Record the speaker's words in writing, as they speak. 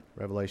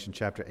Revelation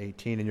chapter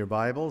 18 in your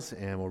Bibles,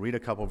 and we'll read a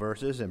couple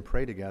verses and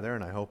pray together,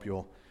 and I hope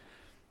you'll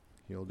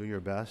do your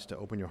best to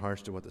open your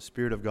hearts to what the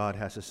Spirit of God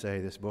has to say.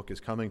 This book is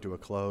coming to a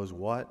close.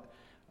 What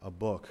a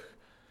book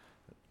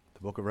the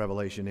book of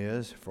Revelation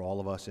is for all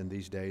of us in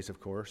these days, of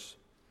course,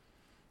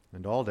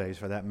 and all days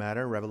for that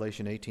matter.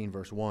 Revelation 18,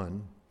 verse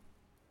 1.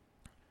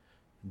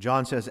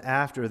 John says,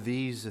 after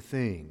these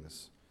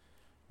things.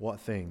 What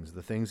things?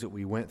 The things that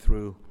we went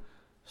through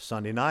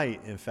Sunday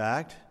night, in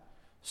fact.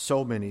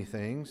 So many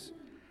things.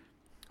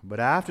 But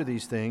after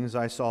these things,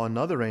 I saw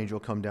another angel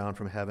come down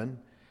from heaven,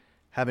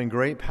 having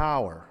great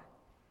power,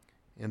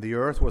 and the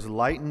earth was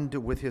lightened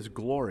with his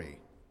glory.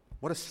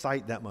 What a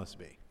sight that must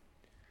be.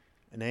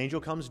 An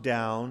angel comes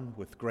down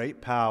with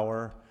great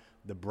power.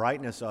 The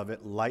brightness of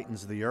it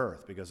lightens the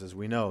earth, because as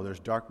we know,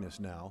 there's darkness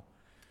now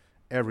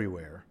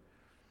everywhere.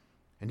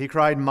 And he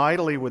cried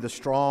mightily with a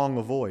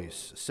strong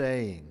voice,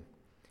 saying,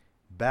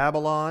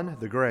 Babylon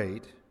the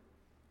Great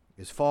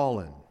is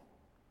fallen,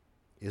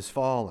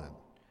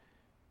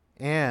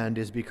 and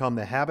is become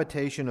the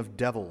habitation of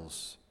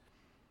devils,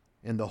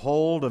 and the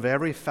hold of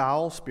every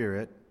foul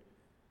spirit,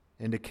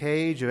 and a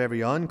cage of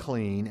every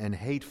unclean and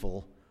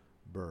hateful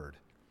bird.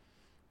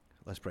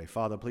 Let's pray.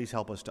 Father, please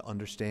help us to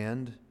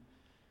understand,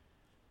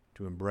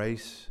 to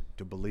embrace,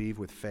 to believe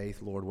with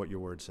faith, Lord, what your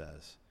word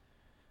says.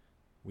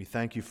 We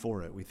thank you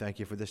for it. We thank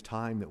you for this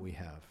time that we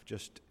have,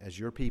 just as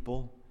your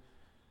people,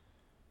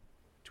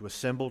 to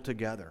assemble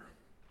together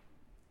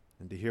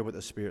and to hear what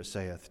the Spirit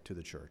saith to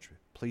the church.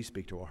 Please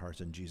speak to our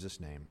hearts in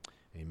Jesus' name.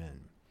 Amen.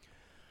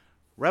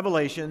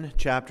 Revelation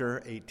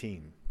chapter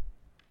 18.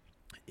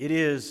 It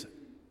is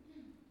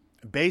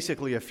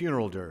basically a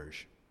funeral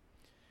dirge.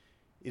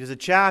 It is a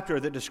chapter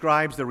that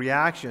describes the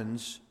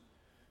reactions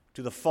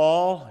to the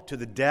fall, to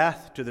the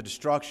death, to the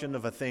destruction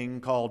of a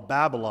thing called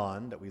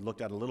Babylon that we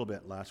looked at a little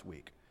bit last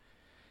week.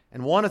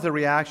 And one is the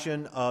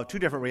reaction of two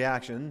different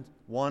reactions.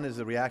 One is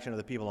the reaction of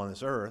the people on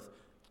this earth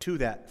to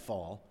that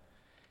fall.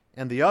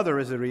 And the other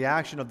is the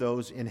reaction of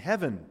those in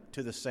heaven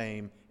to the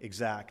same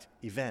exact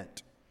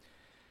event.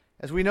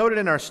 As we noted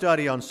in our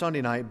study on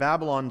Sunday night,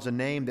 Babylon's a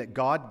name that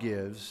God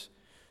gives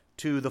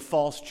to the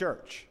false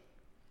church.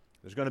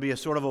 There's going to be a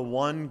sort of a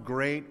one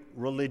great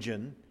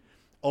religion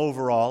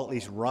overall, at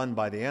least run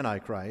by the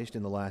Antichrist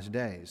in the last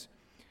days.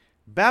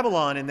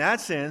 Babylon, in that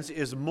sense,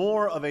 is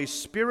more of a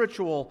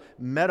spiritual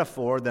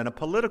metaphor than a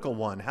political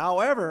one.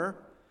 However,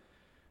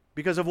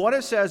 because of what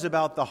it says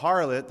about the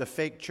harlot, the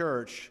fake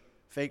church,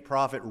 fake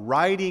prophet,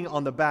 riding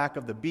on the back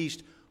of the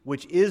beast,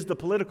 which is the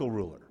political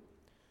ruler.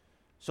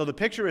 So the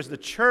picture is the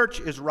church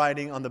is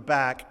riding on the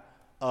back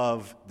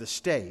of the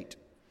state.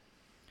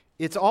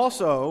 It's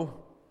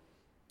also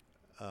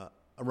a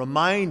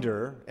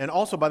reminder, and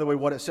also, by the way,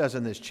 what it says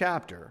in this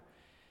chapter,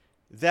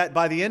 that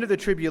by the end of the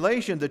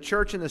tribulation, the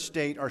church and the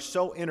state are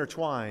so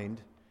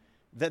intertwined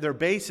that they're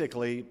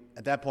basically,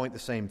 at that point, the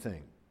same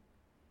thing.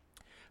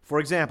 For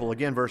example,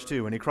 again, verse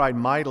 2, and he cried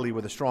mightily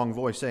with a strong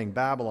voice, saying,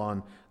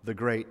 Babylon the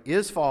Great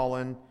is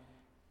fallen,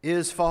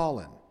 is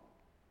fallen.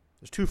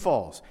 There's two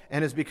falls.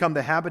 And has become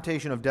the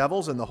habitation of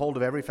devils and the hold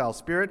of every foul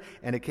spirit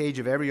and a cage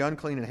of every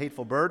unclean and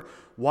hateful bird.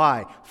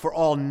 Why? For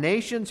all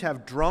nations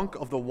have drunk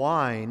of the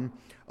wine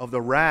of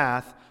the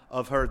wrath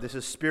of her. This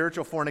is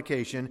spiritual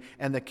fornication.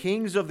 And the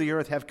kings of the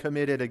earth have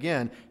committed,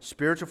 again,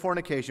 spiritual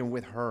fornication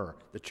with her,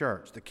 the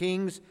church. The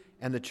kings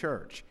and the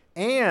church.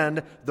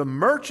 And the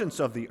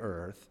merchants of the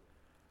earth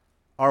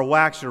are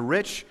waxed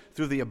rich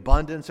through the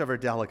abundance of her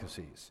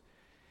delicacies.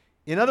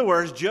 In other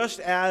words, just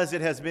as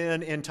it has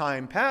been in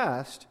time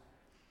past,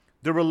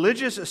 the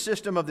religious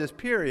system of this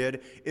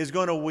period is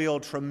going to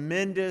wield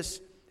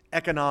tremendous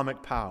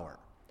economic power.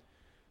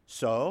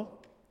 So,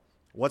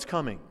 what's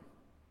coming?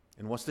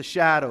 And what's the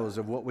shadows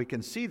of what we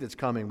can see that's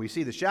coming? We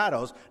see the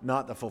shadows,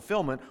 not the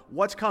fulfillment.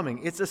 What's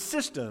coming? It's a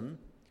system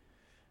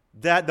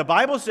that the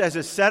Bible says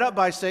is set up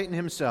by Satan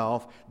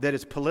himself that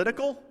is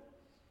political,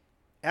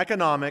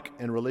 economic,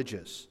 and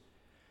religious.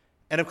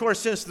 And of course,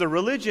 since the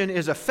religion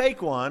is a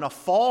fake one, a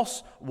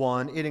false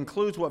one, it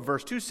includes what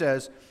verse 2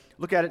 says.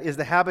 Look at it, is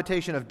the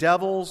habitation of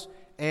devils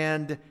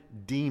and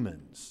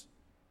demons.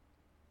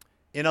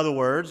 In other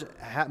words,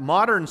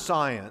 modern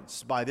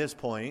science, by this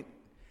point,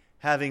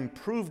 having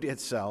proved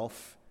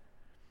itself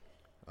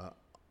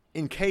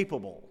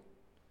incapable,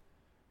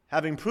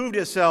 having proved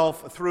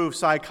itself through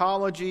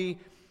psychology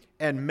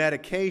and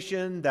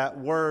medication, that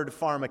word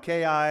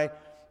pharmakeia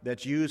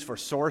that's used for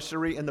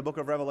sorcery in the book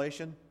of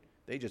Revelation,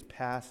 they just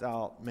pass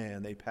out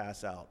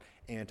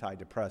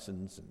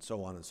antidepressants and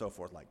so on and so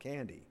forth like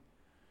candy.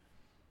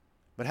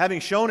 But having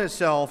shown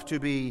itself to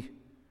be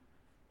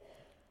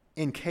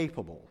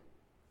incapable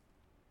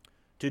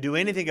to do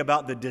anything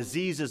about the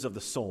diseases of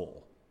the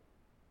soul,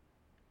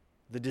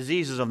 the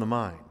diseases of the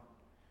mind.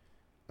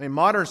 I mean,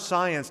 modern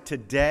science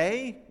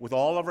today, with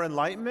all of our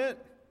enlightenment,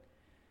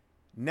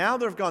 now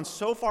they've gone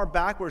so far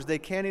backwards they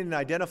can't even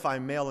identify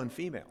male and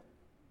female.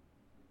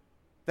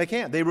 They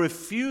can't. They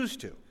refuse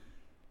to.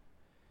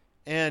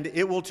 And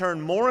it will turn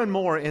more and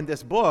more in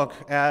this book,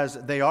 as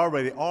they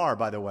already are,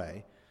 by the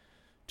way,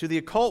 to the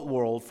occult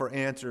world for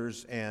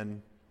answers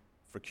and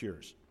for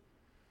cures.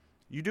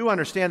 You do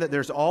understand that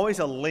there's always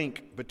a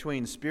link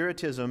between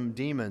spiritism,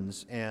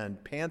 demons,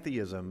 and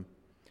pantheism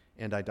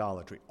and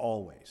idolatry.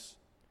 Always.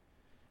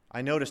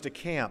 I noticed a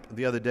camp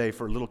the other day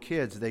for little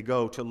kids. They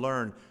go to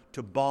learn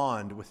to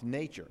bond with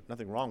nature.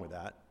 Nothing wrong with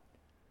that.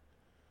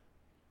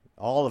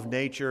 All of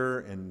nature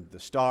and the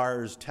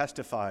stars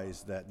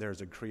testifies that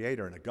there's a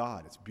creator and a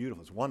God. It's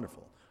beautiful. It's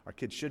wonderful. Our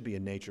kids should be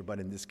in nature, but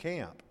in this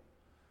camp,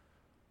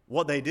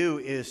 what they do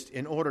is,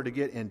 in order to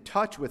get in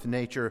touch with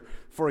nature,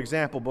 for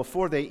example,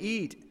 before they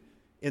eat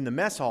in the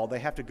mess hall, they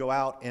have to go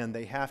out and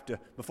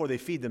before they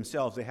feed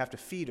themselves, they have to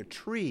feed a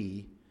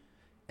tree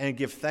and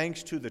give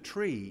thanks to the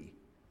tree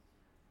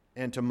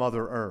and to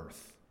Mother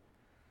Earth.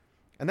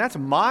 And that's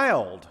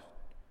mild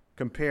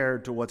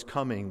compared to what's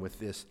coming with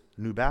this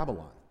new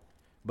Babylon.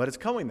 But it's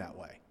coming that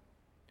way.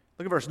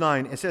 Look at verse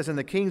 9. It says, "And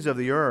the kings of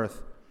the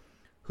earth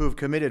who have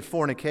committed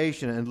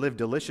fornication and lived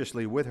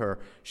deliciously with her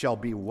shall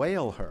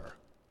bewail her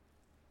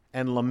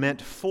and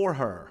lament for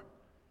her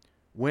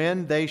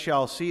when they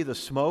shall see the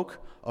smoke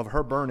of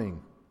her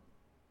burning,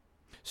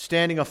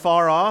 standing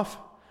afar off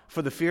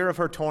for the fear of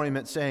her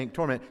torment, saying,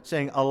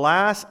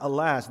 Alas,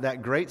 alas,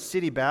 that great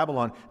city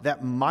Babylon,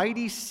 that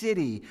mighty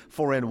city,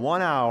 for in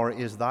 1 hour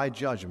is thy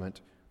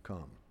judgment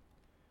come."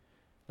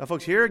 Now,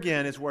 folks, here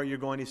again is where you're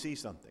going to see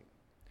something.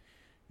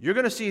 You're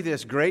going to see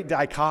this great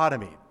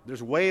dichotomy.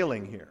 There's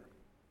wailing here,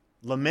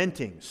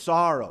 lamenting,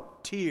 sorrow,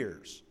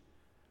 tears.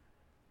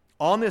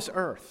 On this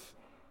earth,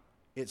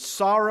 it's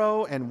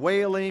sorrow and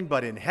wailing,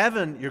 but in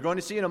heaven, you're going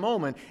to see in a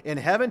moment, in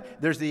heaven,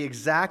 there's the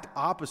exact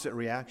opposite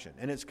reaction.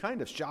 And it's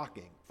kind of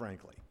shocking,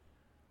 frankly.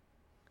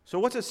 So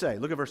what's it say?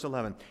 Look at verse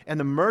 11. "And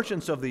the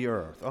merchants of the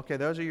earth," okay,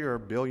 those are your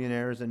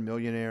billionaires and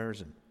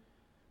millionaires and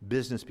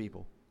business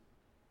people.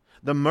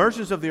 "The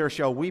merchants of the earth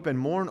shall weep and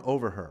mourn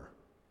over her,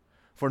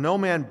 for no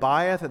man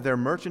buyeth their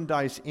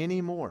merchandise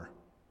any more.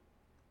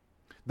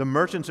 The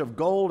merchants of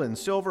gold and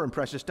silver and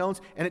precious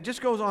stones," and it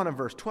just goes on in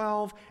verse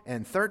 12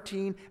 and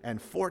 13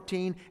 and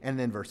 14, and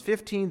then verse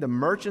 15, "The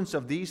merchants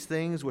of these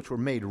things which were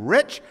made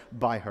rich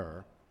by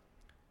her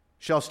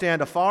shall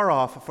stand afar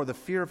off for the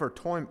fear of her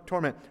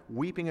torment,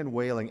 weeping and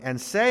wailing,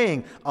 and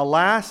saying,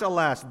 Alas,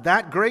 alas,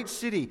 that great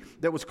city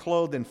that was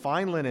clothed in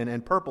fine linen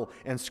and purple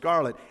and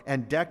scarlet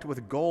and decked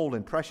with gold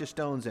and precious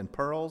stones and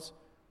pearls."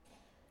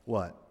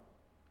 What?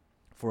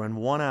 "For in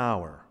 1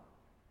 hour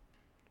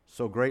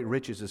so great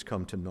riches is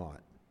come to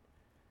naught.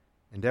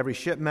 And every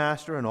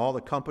shipmaster and all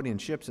the company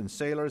and ships and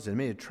sailors and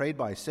made a trade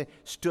by sea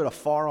stood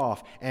afar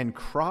off and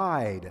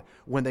cried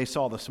when they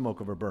saw the smoke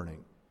of her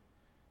burning,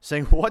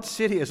 saying, What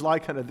city is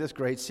like unto this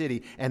great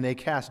city? And they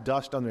cast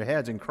dust on their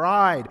heads and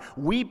cried,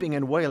 weeping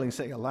and wailing,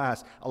 saying,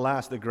 Alas,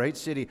 alas, the great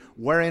city,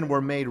 wherein were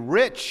made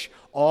rich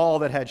all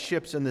that had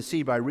ships in the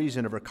sea by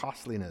reason of her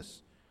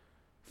costliness.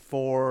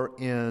 For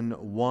in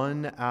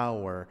 1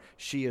 hour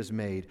she is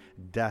made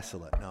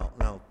desolate."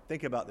 Now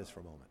think about this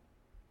for a moment.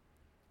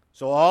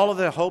 So all of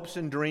the hopes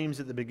and dreams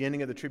at the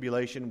beginning of the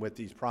tribulation with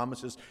these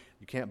promises,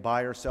 you can't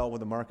buy or sell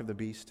with the mark of the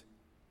beast.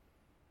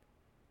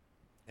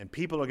 And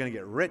people are going to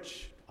get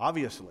rich,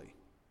 obviously,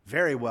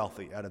 very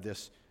wealthy out of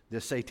this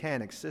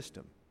satanic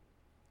system.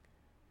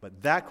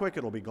 But that quick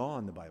it'll be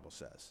gone, the Bible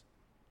says.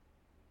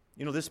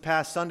 You know, this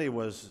past Sunday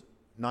was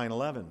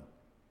 9/11.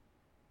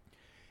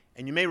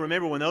 And you may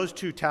remember when those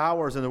 2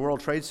 towers in the World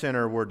Trade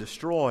Center were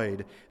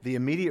destroyed, the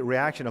immediate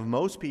reaction of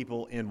most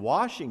people in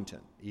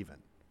Washington even,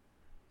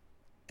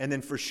 and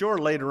then for sure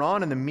later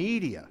on in the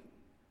media,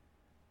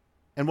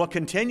 and what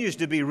continues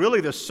to be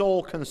really the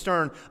sole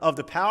concern of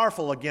the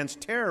powerful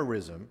against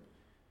terrorism,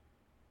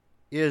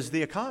 is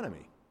the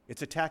economy.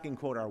 It's attacking,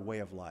 quote, our way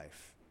of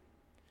life.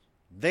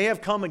 They have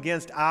come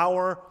against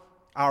our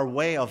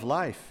way of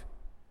life.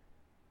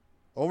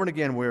 Over and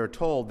again we are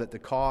told that the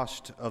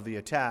cost of the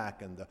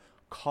attack and the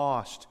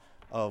cost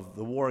of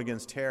the war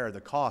against terror,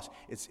 the cost,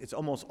 it's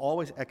almost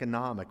always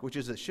economic, which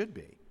is it should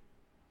be.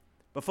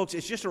 But folks,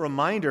 it's just a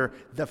reminder,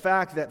 the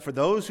fact that for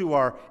those who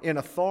are in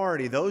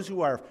authority, those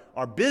who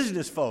are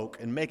business folk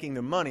and making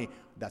their money,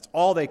 that's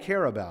all they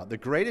care about. The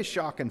greatest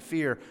shock and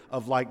fear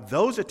of like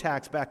those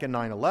attacks back in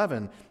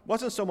 9/11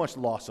 wasn't so much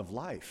loss of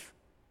life.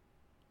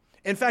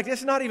 In fact,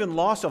 it's not even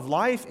loss of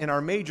life in our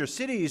major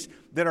cities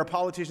that our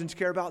politicians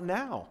care about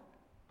now.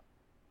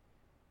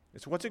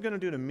 It's what's it going to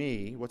do to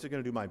me? What's it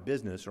going to do to my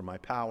business or my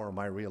power or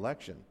my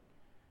reelection?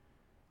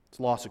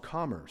 It's loss of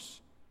commerce.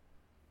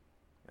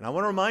 And I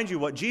want to remind you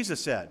what Jesus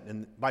said,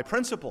 and by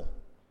principle.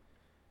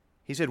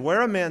 He said,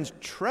 where a man's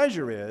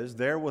treasure is,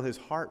 there will his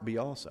heart be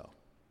also.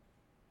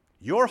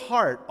 Your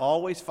heart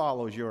always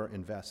follows your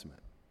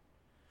investment.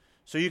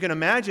 So you can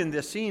imagine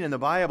this scene in the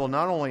Bible.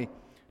 Not only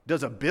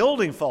does a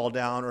building fall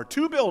down or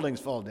 2 buildings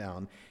fall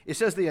down, it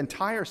says the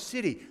entire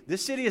city.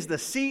 This city is the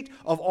seat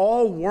of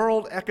all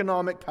world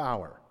economic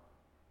power.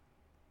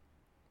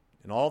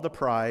 And all the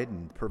pride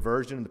and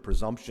perversion and the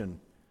presumption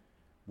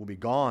will be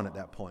gone at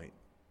that point.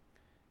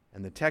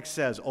 And the text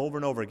says over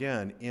and over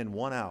again, in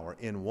 1 hour,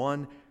 in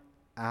 1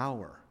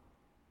 hour.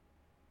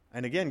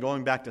 And again,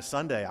 going back to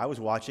Sunday, I was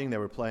watching, they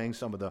were playing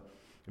some of the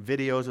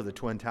videos of the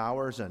Twin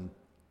Towers, and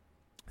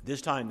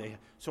This time they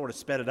sort of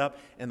sped it up,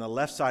 and the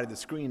left side of the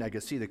screen I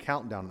could see the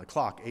countdown on the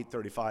clock,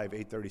 8:35,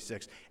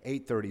 8:36,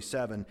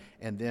 8:37,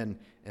 and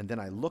then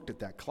I looked at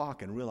that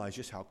clock and realized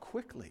just how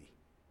quickly.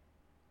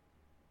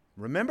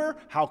 Remember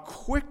how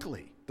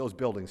quickly those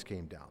buildings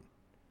came down.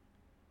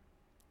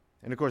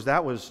 And of course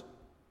that was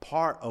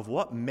part of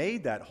what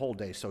made that whole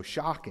day so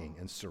shocking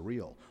and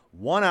surreal.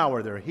 1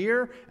 hour they're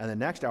here, and the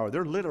next hour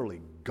they're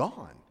literally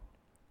gone.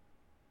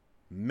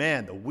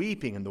 Man, the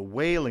weeping and the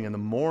wailing and the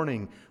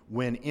mourning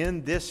when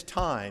in this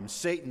time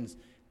Satan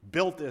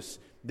built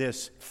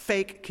this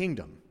fake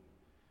kingdom.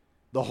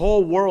 The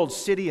whole world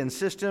city and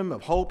system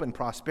of hope and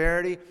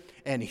prosperity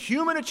and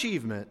human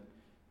achievement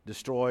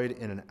destroyed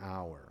in an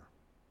hour.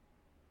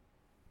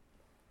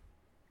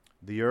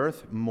 The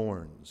earth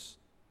mourns.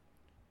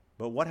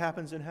 But what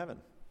happens in heaven?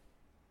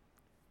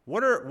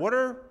 What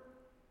are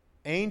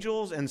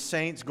angels and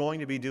saints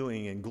going to be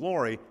doing in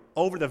glory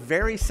over the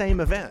very same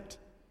event?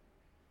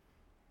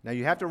 Now,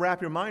 you have to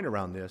wrap your mind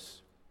around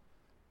this.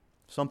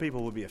 Some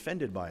people will be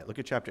offended by it. Look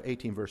at chapter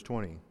 18, verse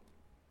 20.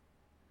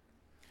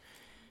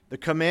 The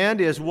command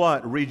is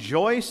what?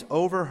 Rejoice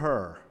over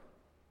her.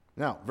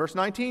 Now, verse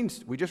 19,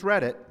 we just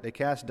read it. They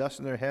cast dust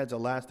in their heads,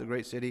 alas, the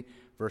great city.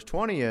 Verse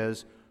 20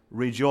 is,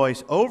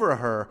 rejoice over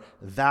her,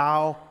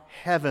 thou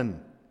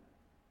heaven.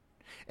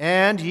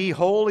 And ye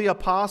holy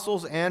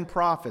apostles and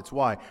prophets.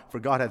 Why? For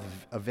God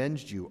hath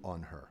avenged you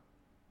on her.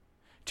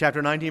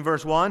 Chapter 19,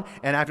 verse 1,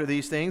 and after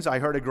these things I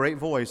heard a great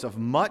voice of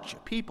much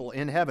people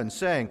in heaven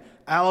saying,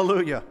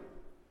 Alleluia!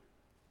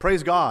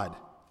 Praise God!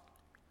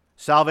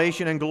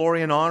 Salvation and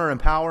glory and honor and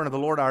power unto the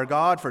Lord our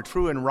God, for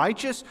true and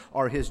righteous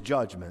are his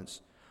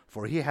judgments.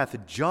 For he hath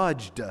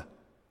judged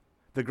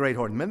the great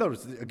whore. Remember,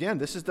 again,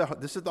 this is the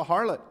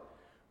harlot,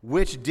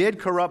 which did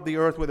corrupt the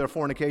earth with her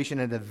fornication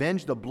and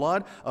avenged the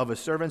blood of his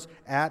servants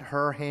at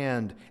her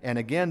hand. And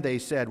again they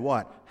said,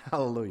 what?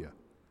 Hallelujah!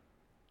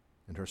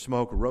 And her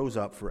smoke rose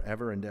up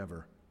forever and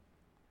ever.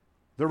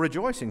 They're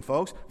rejoicing,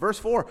 folks. Verse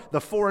 4, the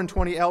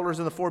 24 elders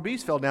and the 4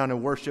 beasts fell down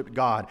and worshipped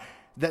God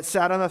that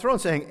sat on the throne,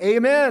 saying,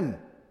 Amen.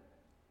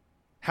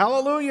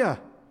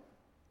 Hallelujah.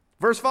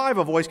 Verse 5,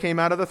 a voice came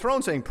out of the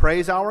throne saying,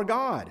 Praise our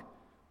God,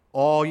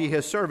 all ye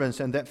his servants,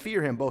 and that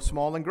fear him, both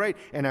small and great.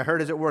 And I heard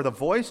as it were the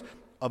voice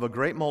of a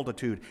great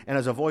multitude, and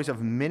as a voice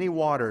of many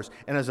waters,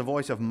 and as a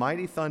voice of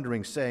mighty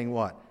thundering, saying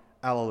what?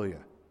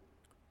 Hallelujah.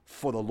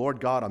 For the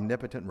Lord God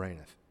omnipotent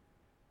reigneth.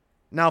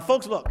 Now,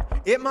 folks, look,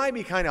 it might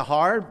be kind of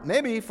hard,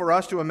 maybe, for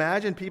us to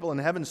imagine people in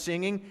heaven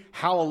singing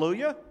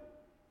hallelujah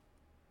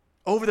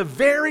over the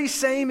very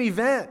same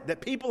event that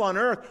people on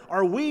earth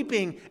are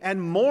weeping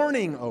and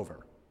mourning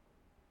over.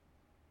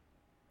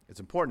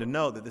 It's important to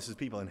note that this is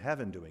people in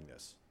heaven doing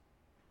this.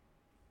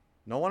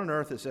 No one on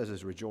earth, it says,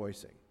 is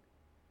rejoicing.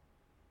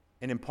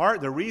 And in part,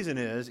 the reason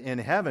is, in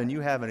heaven,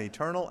 you have an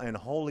eternal and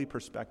holy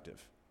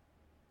perspective.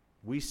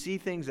 We see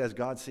things as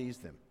God sees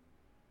them.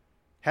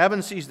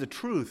 Heaven sees the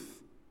truth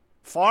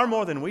far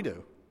more than we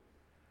do.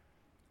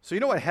 So you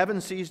know what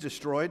heaven sees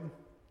destroyed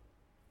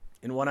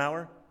in 1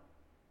 hour?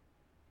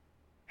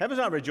 Heaven's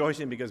not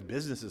rejoicing because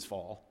businesses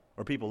fall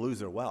or people lose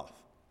their wealth.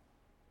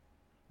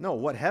 No,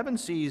 what heaven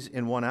sees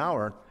in 1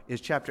 hour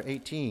is chapter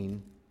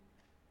 18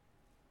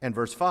 and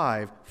verse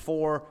 5.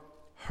 For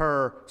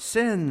her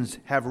sins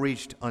have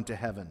reached unto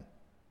heaven.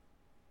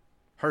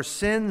 Her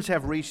sins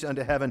have reached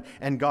unto heaven,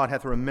 and God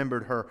hath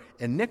remembered her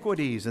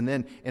iniquities. And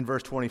then in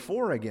verse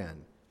 24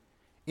 again,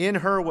 in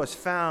her was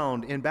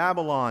found, in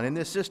Babylon, in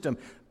this system,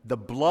 the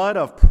blood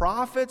of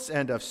prophets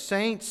and of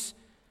saints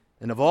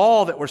and of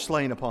all that were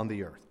slain upon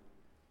the earth.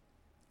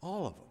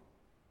 All of them.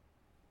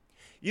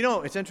 You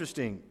know, it's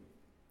interesting.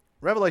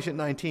 Revelation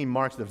 19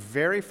 marks the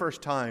very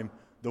first time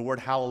the word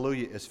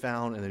hallelujah is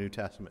found in the New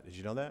Testament. Did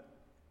you know that?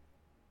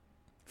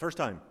 First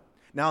time.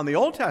 Now, in the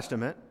Old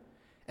Testament,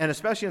 and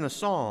especially in the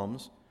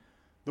Psalms,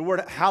 the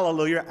word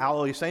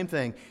hallelujah, same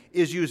thing,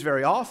 is used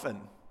very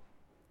often.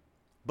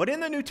 But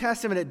in the New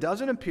Testament, it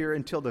doesn't appear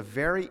until the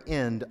very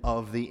end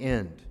of the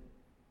end.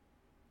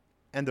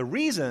 And the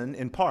reason,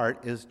 in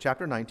part, is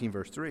chapter 19,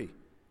 verse 3.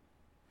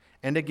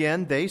 And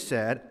again, they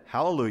said,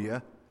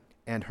 hallelujah,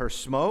 and her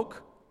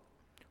smoke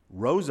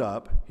rose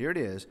up, here it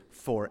is,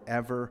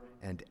 forever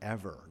and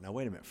ever. Now,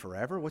 wait a minute,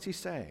 forever? What's he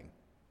saying?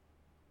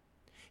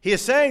 He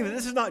is saying that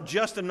this is not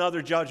just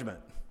another judgment.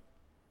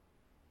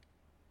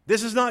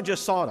 This is not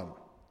just Sodom.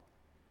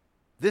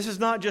 This is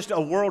not just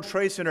a World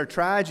Trade Center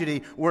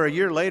tragedy where a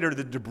year later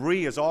the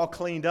debris is all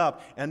cleaned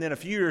up and then a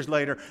few years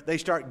later they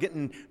start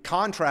getting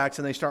contracts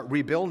and they start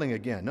rebuilding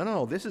again.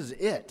 No, this is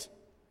it.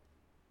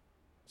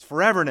 It's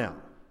forever now.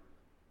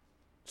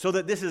 So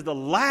that this is the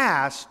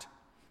last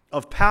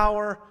of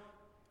power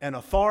and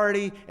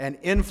authority and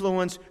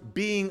influence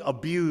being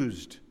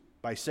abused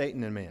by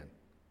Satan and man.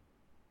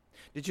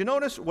 Did you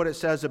notice what it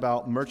says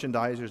about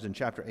merchandisers in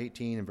chapter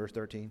 18 and verse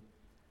 13?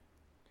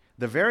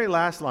 The very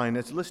last line,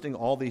 it's listing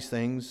all these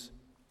things,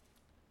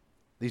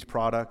 these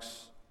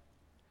products.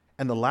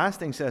 And the last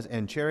thing says,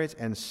 and chariots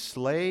and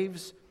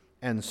slaves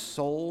and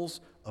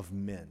souls of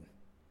men.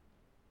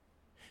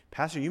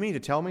 Pastor, you mean to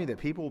tell me that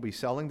people will be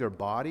selling their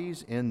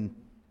bodies and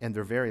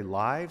their very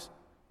lives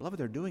Beloved,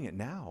 they're doing it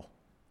now.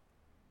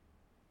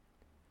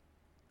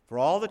 For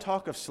all the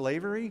talk of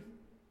slavery,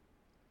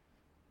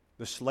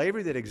 the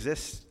slavery that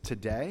exists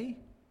today.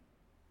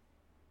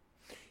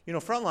 You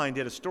know, Frontline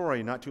did a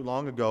story not too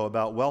long ago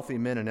about wealthy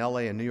men in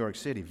L.A. and New York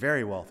City,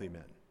 very wealthy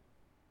men,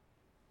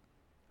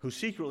 who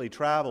secretly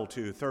travel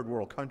to third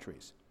world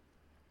countries,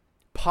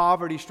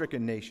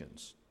 poverty-stricken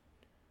nations,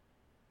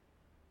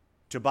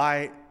 to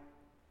buy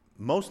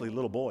mostly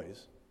little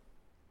boys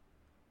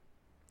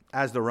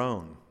as their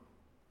own.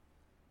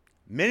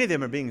 Many of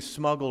them are being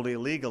smuggled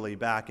illegally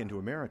back into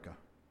America.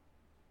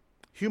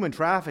 Human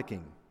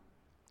trafficking,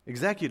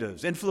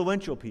 executives,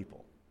 influential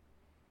people.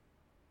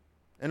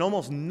 And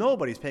almost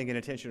nobody's paying any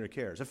attention or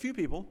cares. A few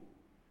people.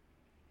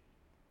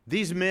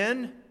 These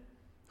men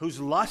whose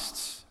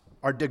lusts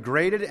are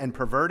degraded and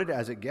perverted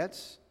as it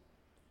gets.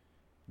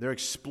 They're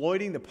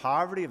exploiting the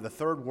poverty of the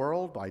third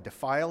world by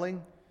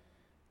defiling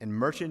and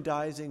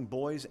merchandising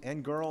boys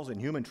and girls in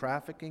human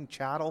trafficking,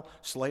 chattel,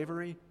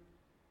 slavery.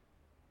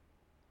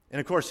 And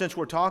of course, since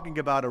we're talking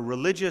about a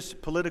religious,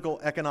 political,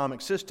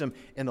 economic system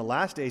in the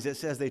last days, it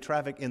says they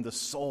traffic in the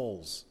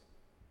souls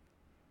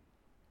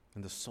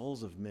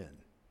of men.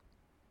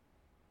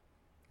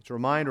 It's a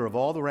reminder of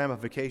all the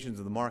ramifications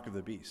of the mark of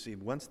the beast. See,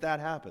 once that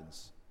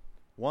happens,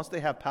 once they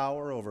have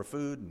power over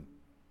food and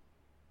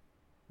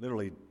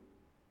literally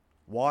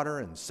water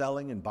and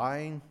selling and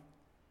buying,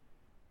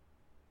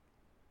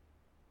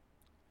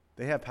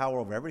 they have power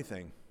over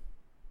everything.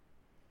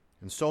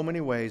 In so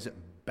many ways,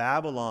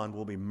 Babylon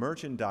will be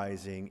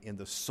merchandising in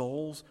the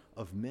souls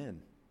of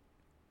men.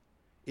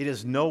 It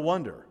is no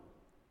wonder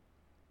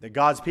that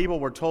God's people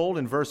were told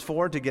in verse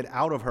 4 to get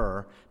out of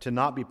her, to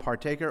not be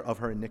partaker of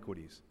her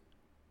iniquities.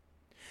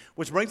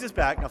 Which brings us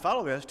back, now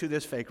follow this, to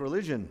this fake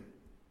religion,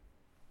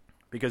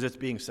 because it's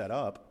being set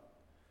up.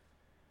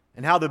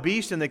 And how the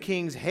beast and the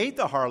kings hate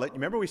the harlot.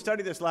 Remember we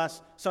studied this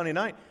last Sunday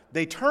night.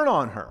 They turn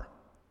on her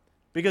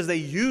because they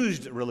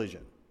used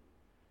religion.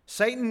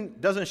 Satan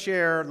doesn't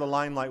share the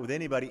limelight with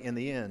anybody in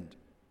the end.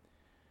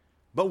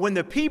 But when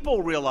the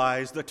people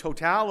realize the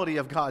totality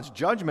of God's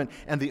judgment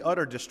and the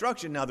utter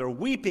destruction, now they're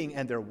weeping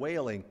and they're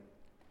wailing.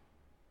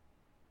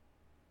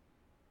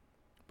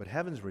 But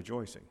heaven's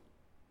rejoicing.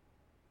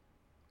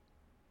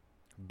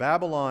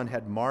 Babylon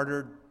had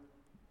martyred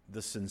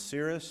the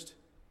sincerest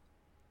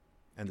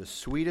and the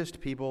sweetest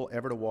people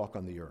ever to walk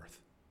on the earth.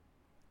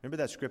 Remember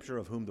that scripture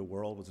of whom the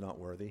world was not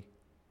worthy?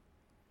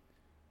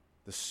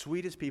 The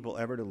sweetest people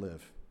ever to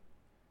live.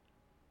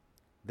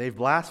 They've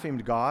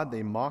blasphemed God,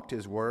 they mocked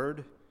his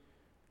word,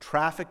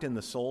 trafficked in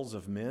the souls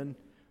of men,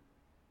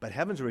 but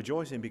heaven's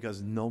rejoicing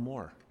because no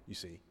more, you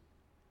see.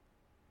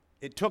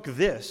 It took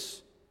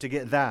this to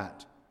get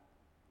that.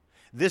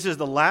 This is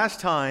the last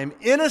time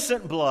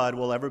innocent blood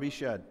will ever be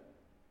shed.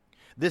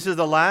 This is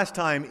the last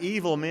time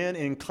evil men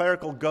in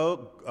clerical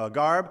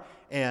garb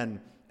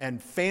and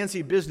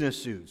fancy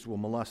business suits will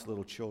molest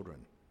little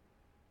children.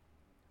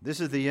 This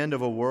is the end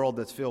of a world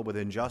that's filled with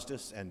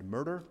injustice and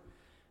murder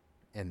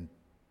and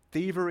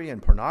thievery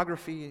and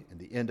pornography, and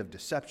the end of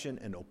deception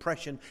and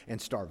oppression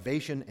and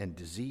starvation and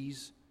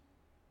disease.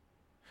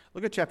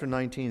 Look at chapter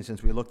 19,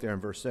 since we looked there in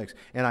verse 6.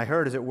 And I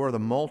heard, as it were, the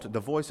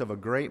voice of a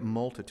great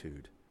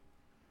multitude.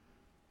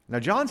 Now,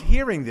 John's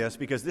hearing this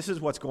because this is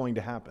what's going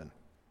to happen.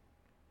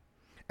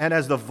 And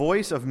as the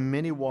voice of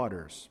many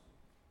waters,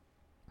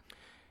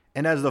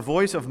 and as the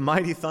voice of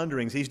mighty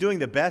thunderings, he's doing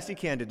the best he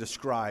can to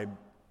describe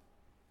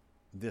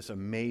this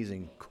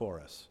amazing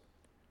chorus,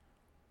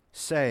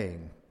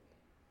 saying,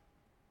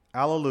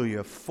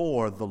 Alleluia,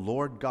 for the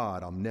Lord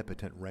God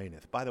omnipotent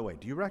reigneth. By the way,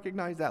 do you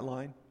recognize that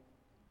line?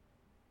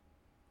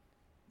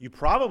 You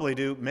probably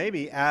do,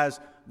 maybe as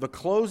the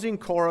closing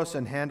chorus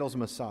in Handel's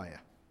Messiah.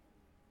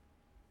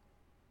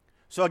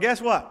 So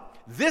guess what?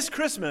 This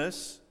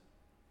Christmas,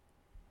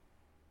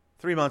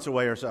 3 months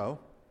away or so,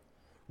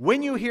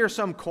 when you hear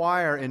some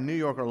choir in New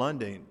York or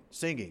London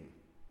singing,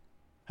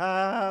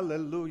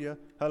 Hallelujah,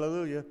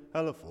 hallelujah,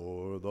 hallelujah,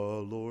 for the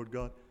Lord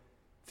God.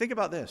 Think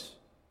about this.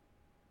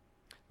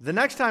 The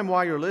next time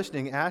while you're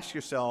listening, ask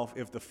yourself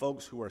if the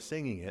folks who are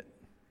singing it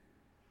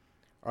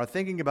are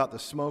thinking about the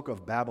smoke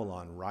of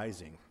Babylon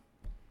rising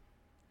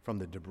from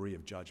the debris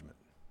of judgment,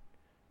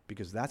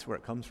 because that's where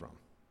it comes from.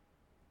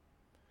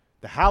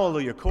 The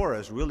Hallelujah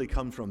chorus really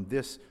comes from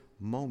this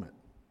moment.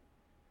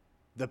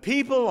 The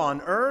people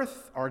on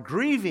earth are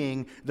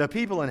grieving, the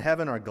people in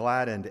heaven are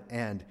gladdened,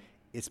 and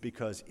it's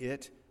because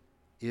it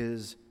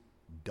is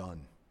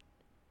done.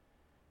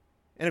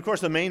 And of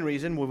course, the main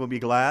reason we will be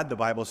glad, the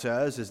Bible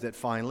says, is that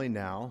finally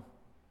now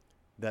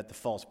that the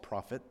false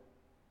prophet,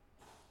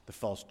 the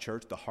false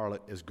church, the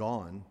harlot is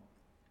gone,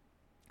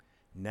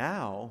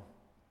 now,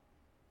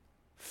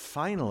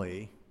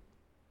 finally,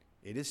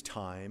 it is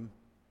time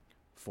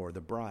for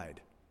the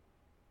bride.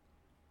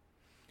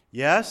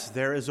 Yes,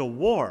 there is a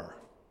war,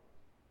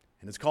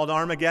 and it's called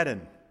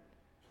Armageddon.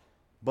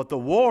 But the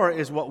war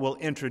is what will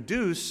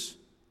introduce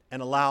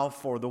and allow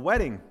for the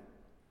wedding.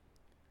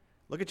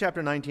 Look at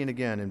chapter 19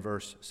 again in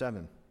verse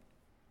 7.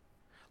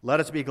 Let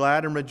us be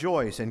glad and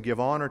rejoice and give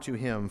honor to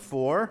him,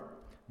 for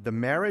the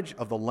marriage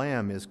of the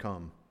Lamb is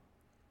come,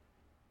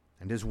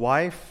 and his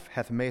wife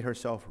hath made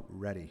herself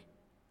ready.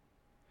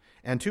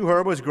 And to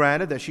her was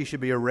granted that she should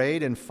be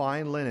arrayed in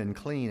fine linen,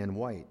 clean and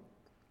white.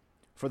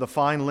 For the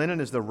fine linen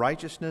is the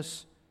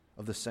righteousness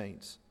of the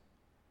saints.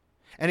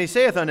 And he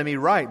saith unto me,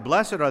 Right,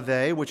 blessed are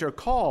they which are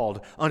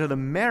called unto the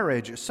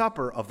marriage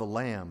supper of the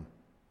Lamb.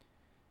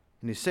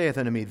 And he saith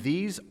unto me,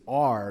 These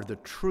are the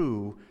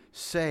true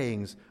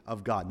sayings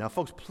of God. Now,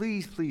 folks,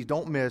 please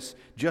don't miss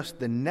just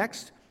the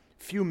next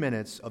few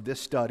minutes of this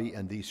study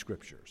and these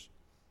scriptures.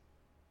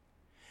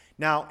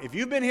 Now, if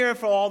you've been here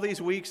for all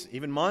these weeks,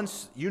 even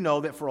months, you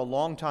know that for a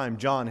long time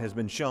John has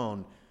been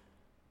shown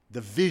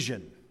the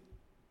vision,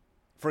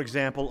 for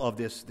example, of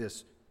this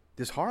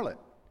harlot,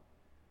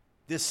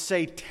 this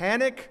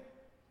satanic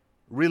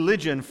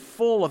religion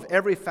full of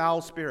every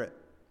foul spirit.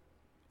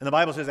 And the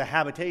Bible says a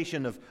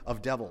habitation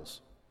of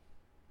devils.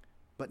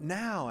 But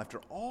now, after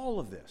all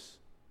of this,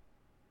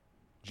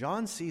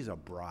 John sees a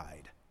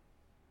bride.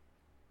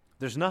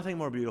 There's nothing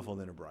more beautiful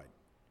than a bride.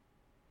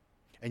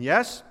 And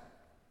yes,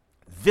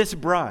 this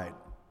bride,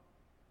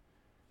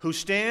 who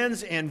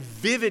stands in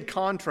vivid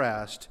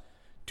contrast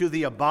to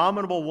the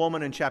abominable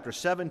woman in chapter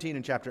 17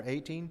 and chapter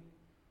 18,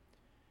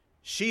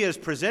 she is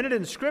presented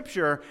in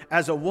Scripture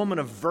as a woman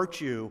of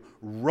virtue,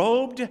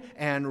 robed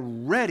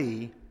and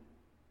ready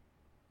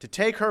to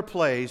take her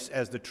place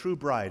as the true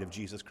bride of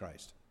Jesus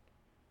Christ.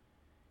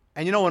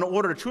 And you know, in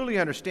order to truly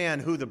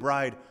understand who the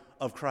bride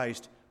of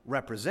Christ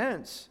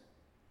represents,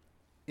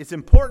 it's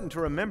important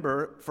to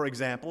remember, for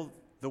example,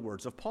 the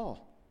words of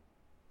Paul.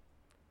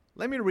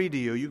 Let me read to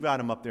you, you've got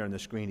them up there on the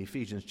screen,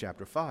 Ephesians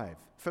chapter 5,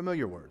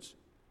 familiar words.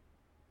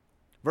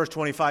 Verse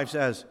 25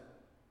 says,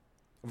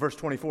 verse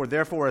 24,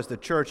 Therefore, as the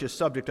church is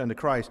subject unto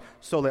Christ,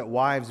 so let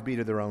wives be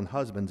to their own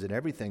husbands in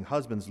everything.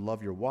 Husbands,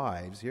 love your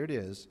wives. Here it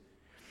is.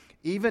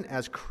 Even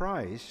as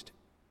Christ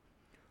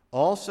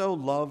also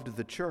loved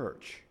the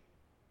church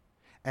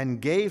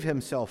and gave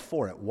himself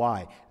for it.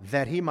 Why?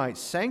 That he might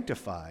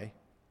sanctify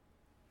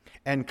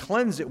and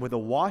cleanse it with a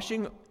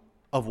washing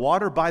of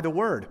water by the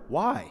word.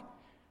 Why?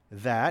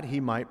 That he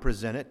might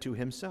present it to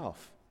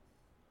himself,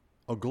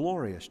 a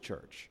glorious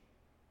church,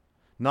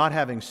 not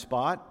having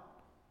spot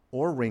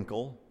or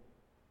wrinkle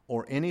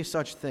or any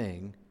such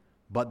thing,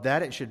 but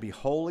that it should be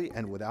holy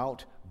and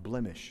without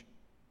blemish.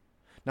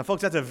 Now,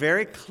 folks, that's a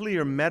very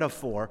clear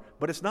metaphor,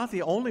 but it's not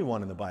the only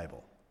one in the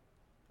Bible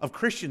of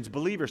Christians,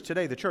 believers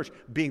today, the church,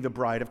 being the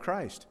bride of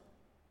Christ.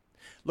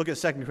 Look at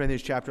 2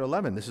 Corinthians chapter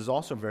 11. This is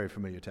also a very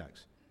familiar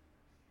text.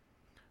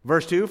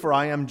 Verse 2, For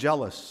I am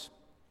jealous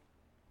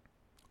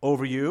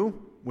over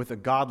you with a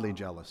godly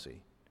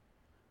jealousy.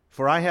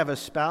 For I have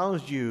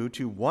espoused you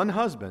to one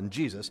husband,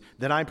 Jesus,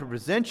 that I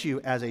present you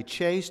as a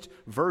chaste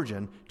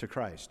virgin to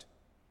Christ.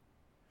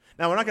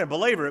 Now, we're not going to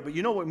belabor it, but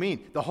you know what we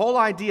mean. The whole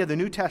idea of the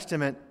New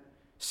Testament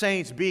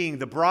saints being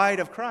the bride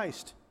of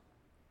Christ.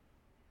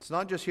 It's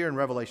not just here in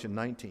Revelation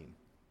 19.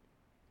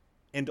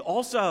 And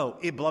also,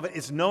 beloved,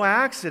 it's no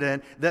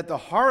accident that the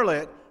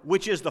harlot,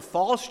 which is the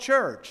false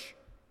church,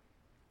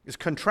 is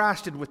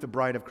contrasted with the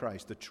bride of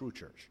Christ, the true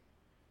church.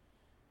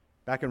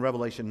 Back in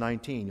Revelation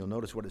 19, you'll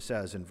notice what it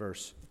says in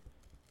verse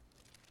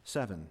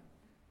 7.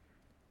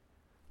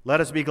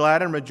 Let us be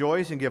glad and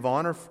rejoice and give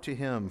honor to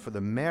him, for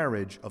the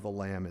marriage of the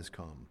Lamb is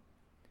come,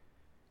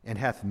 and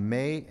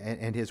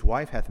his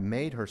wife hath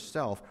made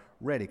herself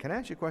ready. Can I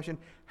ask you a question?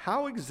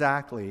 How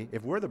exactly,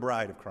 if we're the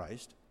bride of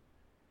Christ,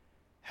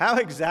 how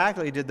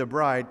exactly did the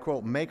bride,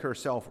 quote, make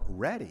herself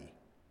ready?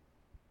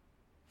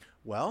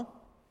 Well,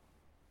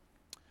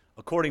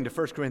 according to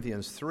 1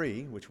 Corinthians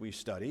 3, which we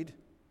studied,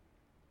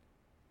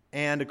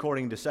 and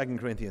according to 2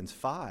 Corinthians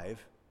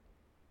 5,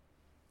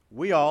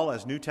 we all,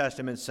 as New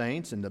Testament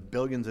saints and the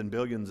billions and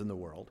billions in the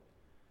world,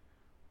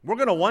 we're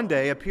going to one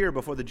day appear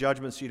before the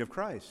judgment seat of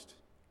Christ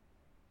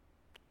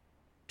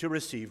to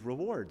receive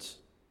rewards.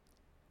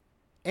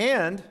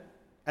 And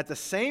at the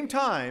same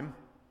time,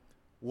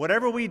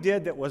 whatever we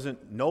did that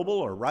wasn't noble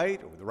or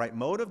right or with the right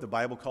motive, the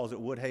Bible calls it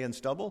wood, hay, and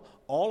stubble,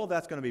 all of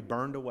that's going to be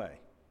burned away.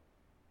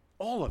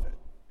 All of it.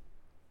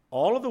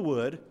 All of the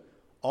wood,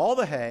 all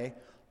the hay,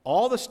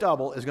 all the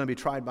stubble is going to be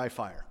tried by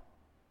fire.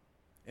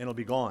 And it'll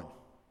be gone.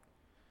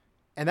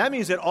 And that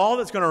means that all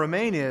that's going to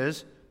remain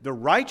is the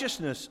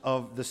righteousness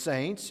of the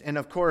saints, and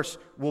of course,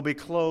 will be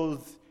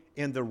clothed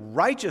in the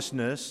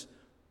righteousness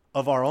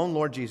of our own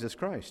Lord Jesus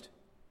Christ.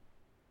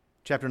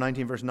 Chapter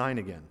 19, verse 9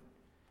 again.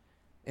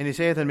 And he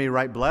saith unto me,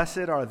 Right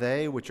blessed are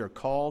they which are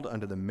called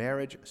unto the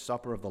marriage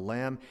supper of the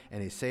Lamb.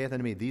 And he saith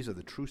unto me, These are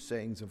the true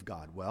sayings of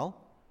God. Well,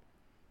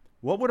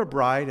 what would a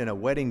bride in a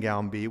wedding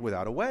gown be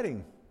without a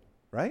wedding?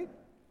 Right?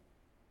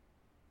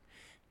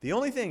 The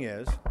only thing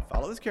is,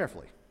 follow this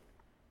carefully.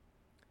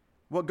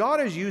 What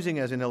God is using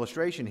as an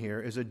illustration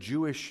here is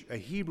a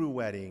Hebrew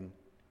wedding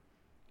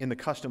in the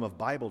custom of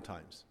Bible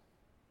times.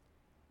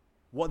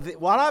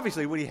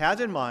 Obviously, what he has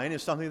in mind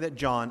is something that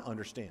John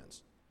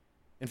understands.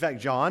 In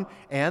fact, John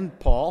and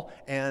Paul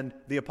and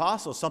the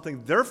apostles,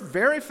 something they're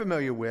very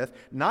familiar with,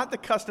 not the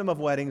custom of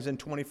weddings in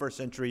 21st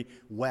century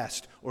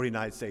West or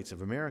United States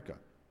of America.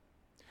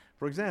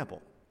 For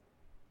example,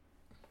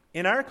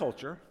 in our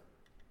culture,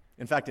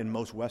 in fact, in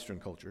most Western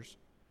cultures,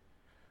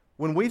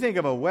 When we think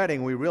of a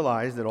wedding, we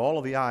realize that all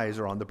of the eyes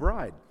are on the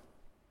bride.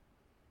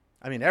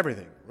 I mean,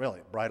 everything,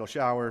 really. Bridal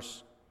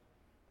showers,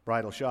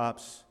 bridal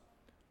shops,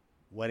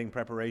 wedding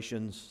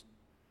preparations,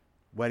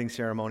 wedding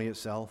ceremony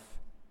itself.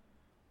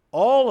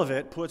 All of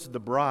it puts the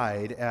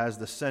bride as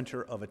the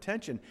center of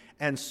attention.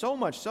 And so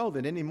much so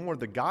that anymore,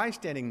 the guy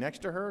standing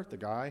next to her,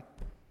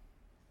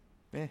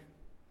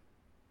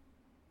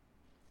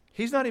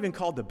 he's not even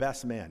called the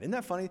best man. Isn't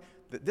that funny?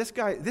 This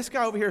guy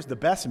over here is the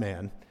best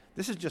man.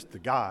 This is just the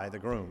guy, the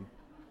groom.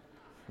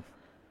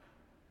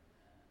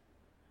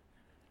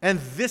 And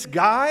this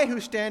guy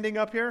who's standing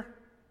up here,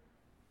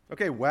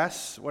 okay,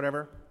 Wes,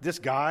 whatever, this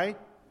guy,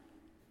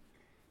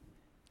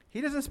 he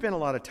doesn't spend a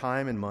lot of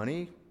time and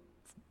money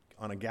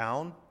on a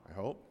gown, I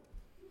hope,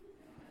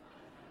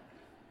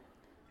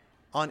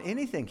 on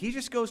anything. He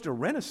just goes to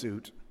rent a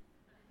suit,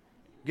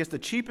 gets the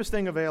cheapest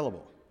thing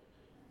available.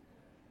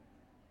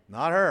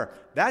 Not her.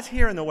 That's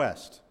here in the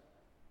West.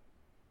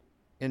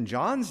 In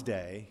John's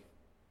day,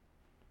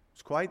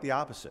 it's quite the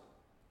opposite.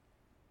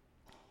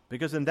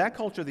 Because in that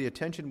culture, the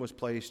attention was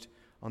placed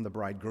on the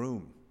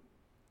bridegroom.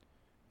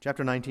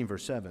 Chapter 19,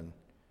 verse 7.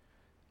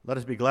 Let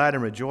us be glad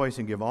and rejoice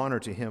and give honor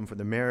to him, for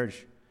the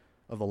marriage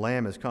of the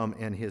Lamb is come,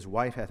 and his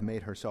wife hath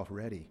made herself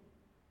ready.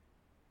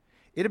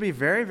 It'll be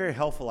very, very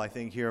helpful, I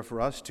think, here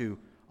for us to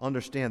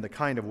understand the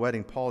kind of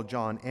wedding Paul,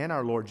 John, and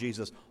our Lord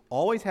Jesus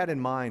always had in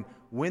mind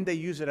when they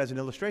use it as an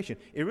illustration.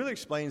 It really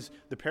explains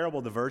the parable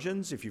of the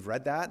virgins, if you've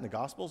read that in the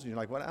Gospels, and you're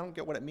like, well, I don't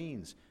get what it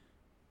means.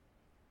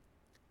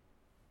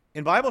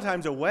 In Bible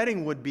times, a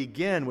wedding would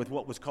begin with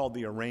what was called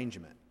the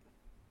arrangement.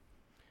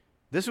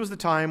 This was the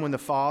time when the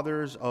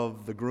fathers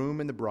of the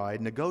groom and the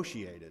bride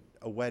negotiated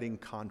a wedding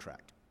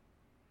contract.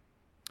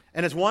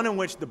 And it's one in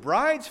which the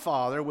bride's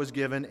father was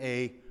given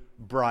a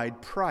bride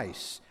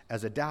price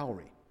as a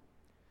dowry.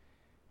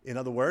 In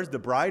other words, the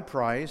bride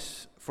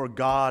price for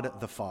God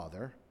the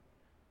Father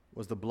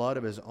was the blood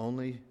of his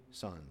only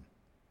son.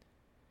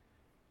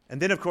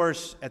 And then, of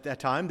course, at that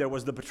time, there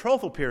was the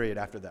betrothal period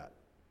after that.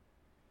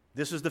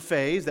 This is the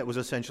phase that was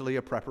essentially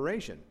a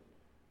preparation.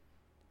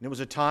 And it was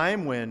a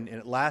time when, and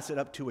it lasted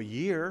up to a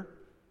year,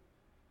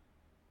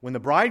 when the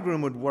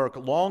bridegroom would work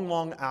long,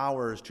 long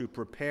hours to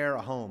prepare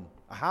a home,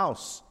 a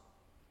house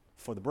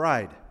for the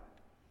bride,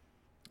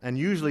 and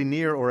usually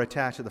near or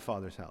attached to the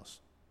Father's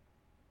house.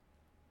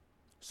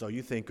 So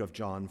you think of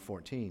John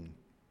 14.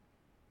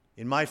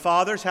 In my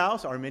Father's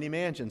house are many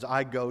mansions.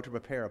 I go to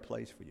prepare a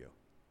place for you.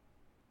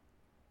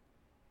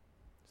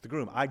 It's the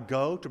groom. I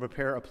go to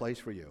prepare a place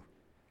for you.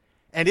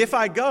 And if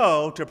I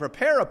go to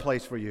prepare a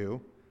place for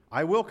you,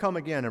 I will come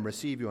again and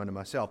receive you unto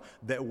myself,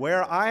 that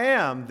where I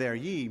am, there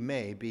ye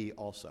may be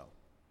also.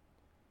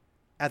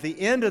 At the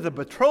end of the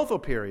betrothal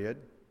period,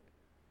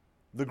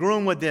 the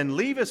groom would then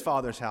leave his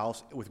father's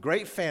house with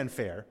great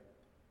fanfare.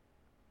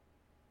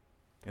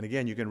 And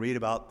again, you can read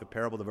about the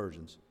parable of the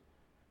virgins.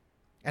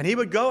 And he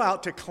would go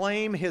out to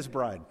claim his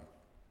bride.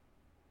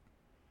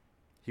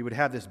 He would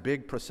have this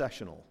big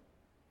processional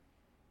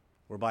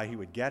whereby he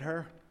would get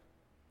her,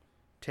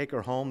 take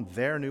her home,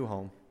 their new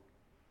home,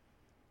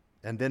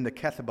 and then the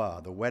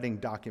ketubah, the wedding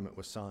document,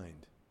 was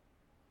signed.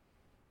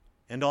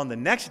 And on the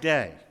next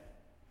day,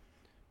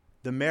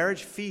 the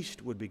marriage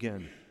feast would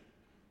begin.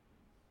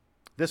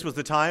 This was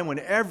the time when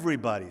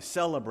everybody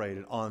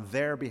celebrated on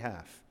their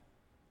behalf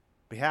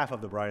of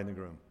the bride and the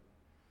groom.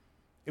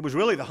 It was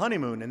really the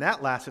honeymoon, and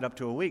that lasted up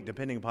to a week,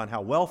 depending upon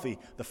how wealthy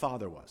the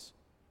father was.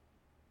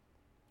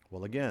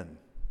 Well, again,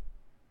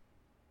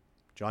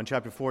 John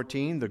chapter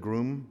 14, the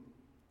groom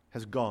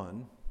has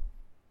gone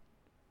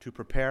to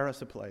prepare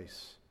us a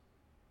place.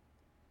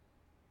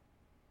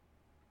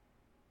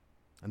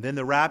 And then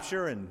the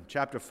rapture in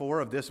chapter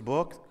 4 of this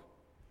book,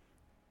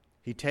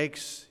 he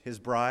takes his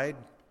bride,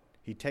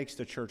 he takes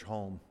the church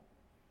home.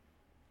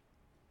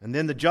 And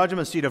then the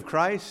judgment seat of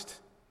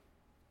Christ,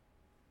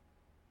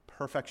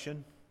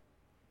 perfection.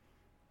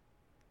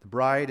 The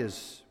bride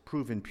is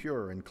proven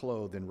pure and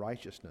clothed in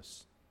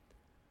righteousness.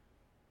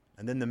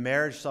 And then the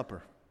marriage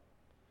supper,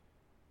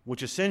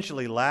 which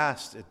essentially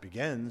it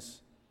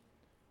begins,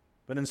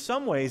 but in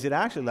some ways it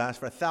actually lasts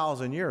for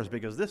 1,000 years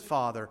because this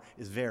father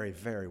is very,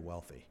 very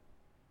wealthy.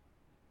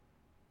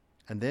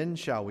 And then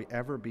shall we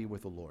ever be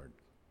with the Lord.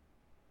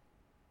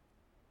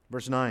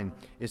 Verse 9,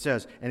 it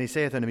says, And he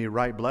saith unto me,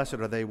 Right blessed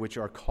are they which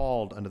are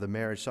called unto the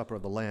marriage supper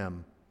of the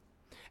Lamb.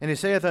 And he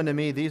saith unto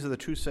me, These are the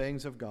true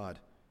sayings of God.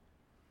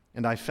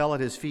 And I fell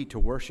at his feet to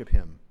worship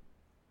him.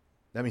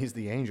 That means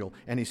the angel.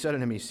 And he said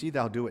unto me, See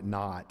thou do it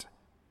not.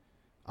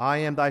 I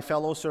am thy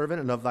fellow servant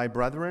and of thy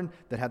brethren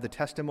that have the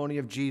testimony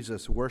of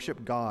Jesus.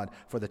 Worship God,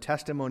 for the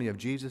testimony of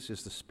Jesus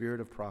is the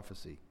spirit of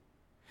prophecy.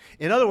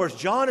 In other words,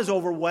 John is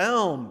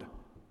overwhelmed.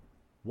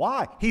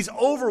 Why? He's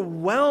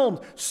overwhelmed,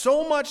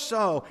 so much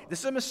so, this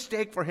is a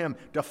mistake for him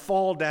to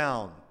fall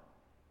down.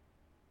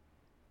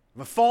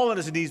 To fall on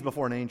his knees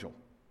before an angel.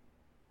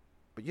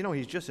 But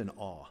he's just in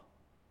awe.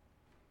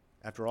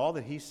 After all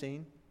that he's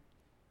seen,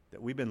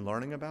 that we've been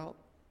learning about,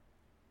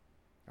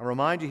 I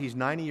remind you, he's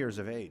 90 years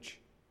of age.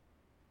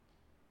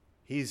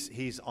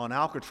 He's on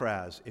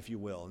Alcatraz, if you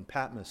will, in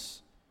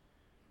Patmos.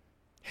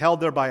 held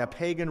there by a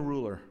pagan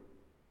ruler.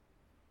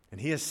 And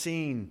he has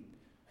seen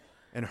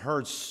and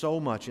heard so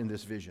much in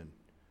this vision.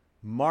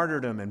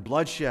 Martyrdom and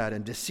bloodshed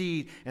and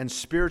deceit and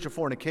spiritual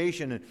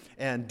fornication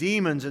and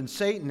demons and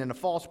Satan and a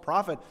false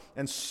prophet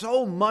and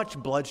so much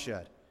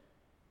bloodshed.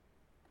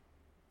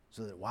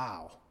 So that,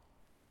 wow,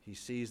 he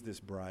sees this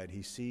bride.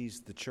 He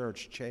sees the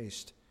church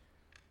chaste,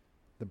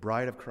 the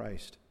bride of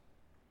Christ.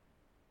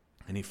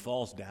 And he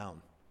falls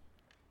down.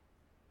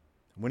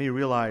 When he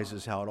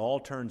realizes how it all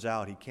turns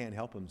out, he can't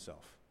help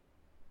himself.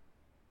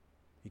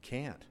 He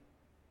can't.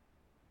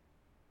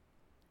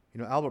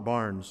 You know, Albert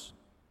Barnes,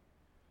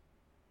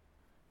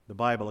 the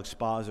Bible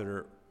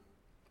expositor,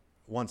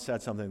 once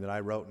said something that I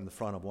wrote in the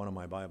front of one of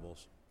my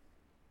Bibles.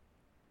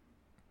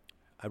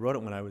 I wrote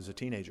it when I was a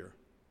teenager.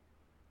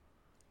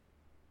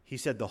 He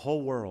said, the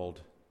whole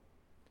world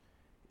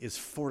is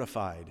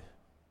fortified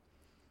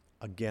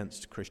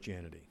against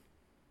Christianity.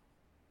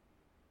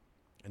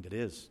 And it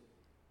is.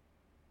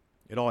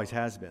 It always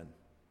has been.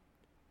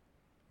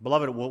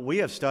 Beloved, what we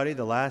have studied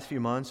the last few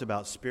months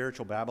about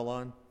spiritual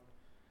Babylon,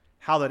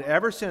 how that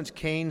ever since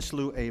Cain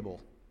slew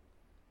Abel,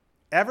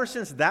 ever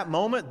since that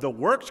moment, the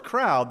works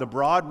crowd, the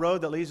broad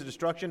road that leads to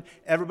destruction,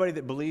 everybody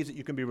that believes that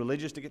you can be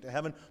religious to get to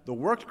heaven, the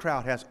works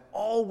crowd has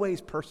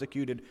always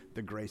persecuted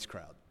the grace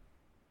crowd.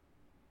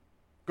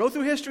 Go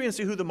through history and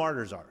see who the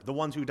martyrs are, the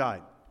ones who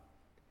died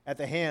at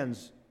the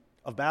hands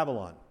of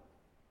Babylon.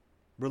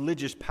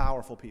 Religious,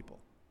 powerful people.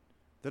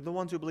 They're the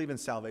ones who believe in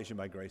salvation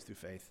by grace through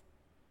faith.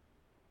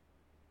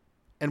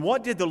 And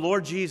what did the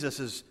Lord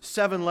Jesus'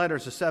 7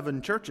 letters to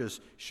 7 churches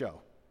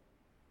show?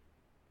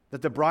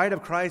 That the bride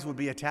of Christ would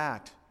be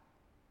attacked.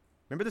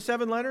 Remember the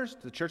 7 letters?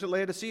 The church at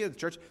Laodicea, the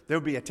church, they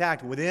would be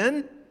attacked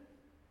within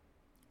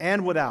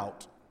and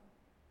without.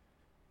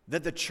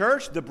 That the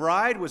church, the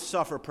bride, would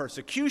suffer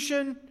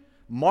persecution,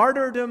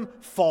 martyrdom,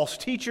 false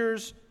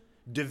teachers,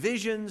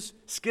 divisions,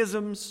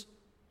 schisms.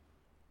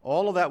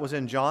 All of that was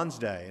in John's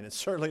day, and it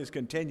certainly has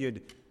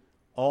continued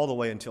all the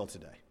way until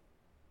today.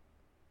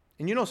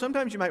 And you know,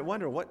 sometimes you might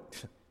wonder,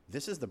 what,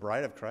 this is the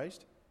bride of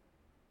Christ?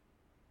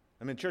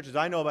 I mean, churches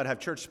I know about have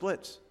church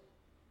splits.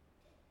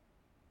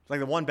 It's like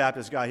the one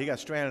Baptist guy, he got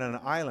stranded on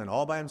an island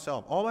all by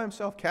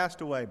himself,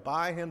 cast away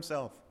by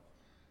himself.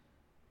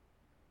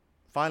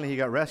 Finally, he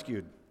got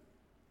rescued.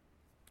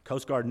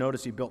 Coast Guard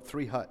noticed he built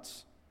 3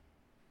 huts.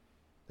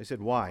 They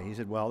said, why? He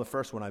said, well, the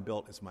first one I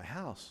built is my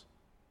house.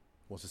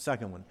 What's the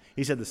second one?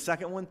 He said, the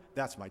second one,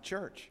 that's my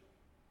church.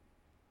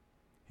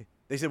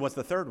 They said, what's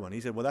the third one? He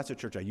said, well, that's a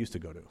church I used to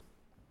go to.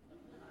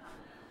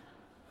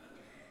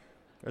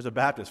 There's a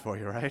Baptist for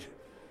you, right?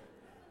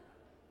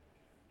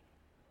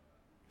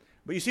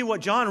 But you see,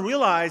 what John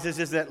realizes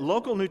is that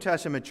local New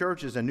Testament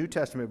churches and New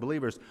Testament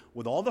believers,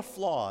 with all the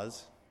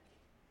flaws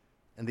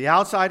and the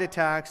outside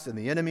attacks and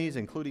the enemies,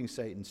 including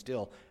Satan,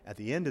 still, at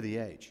the end of the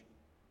age,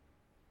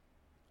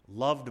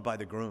 loved by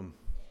the groom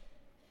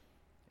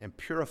and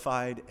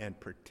purified and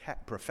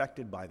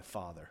perfected by the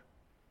Father.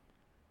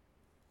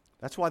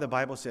 That's why the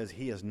Bible says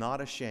he is not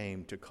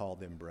ashamed to call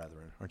them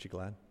brethren. Aren't you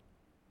glad?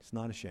 He's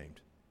not ashamed.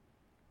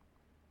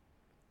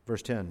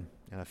 Verse 10,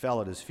 and I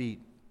fell at his feet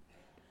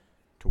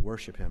to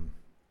worship him.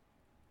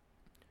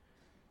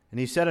 And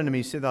he said unto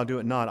me, say thou do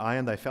it not, I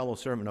am thy fellow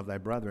servant of thy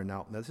brethren.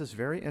 Now, this is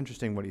very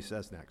interesting what he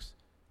says next.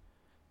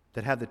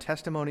 That have the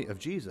testimony of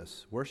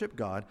Jesus. Worship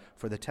God,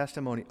 for the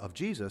testimony of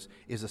Jesus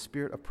is a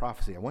spirit of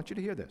prophecy. I want you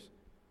to hear this.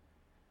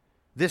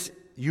 This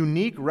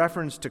unique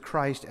reference to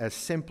Christ as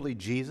simply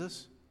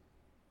Jesus.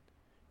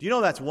 Do you know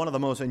that's one of the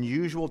most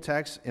unusual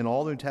texts in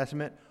all the New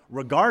Testament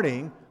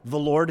regarding the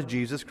Lord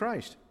Jesus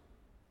Christ?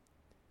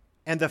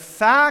 And the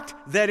fact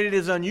that it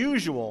is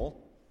unusual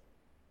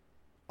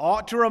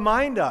ought to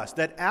remind us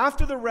that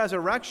after the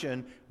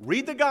resurrection,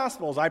 read the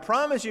Gospels, I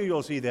promise you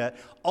you'll see that,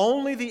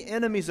 only the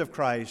enemies of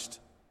Christ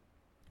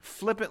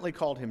flippantly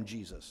called him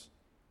Jesus.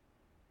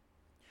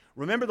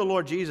 Remember the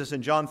Lord Jesus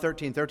in John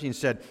 13:13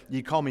 said,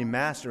 ye call me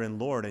Master and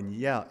Lord, and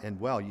yeah, and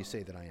well, you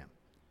say that I am.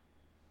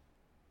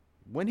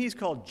 When he's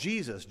called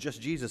Jesus,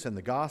 just Jesus in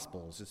the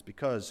Gospels, it's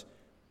because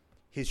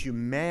his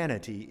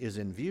humanity is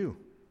in view,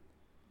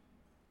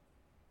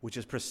 which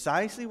is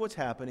precisely what's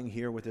happening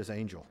here with this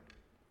angel.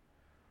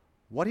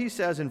 What he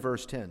says in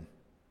verse 10,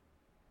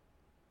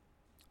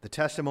 the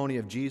testimony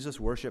of Jesus,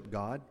 worship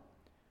God.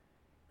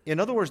 In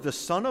other words, the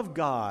Son of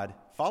God,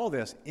 follow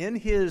this, in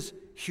his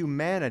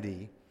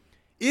humanity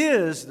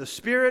is the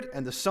spirit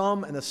and the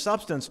sum and the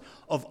substance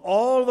of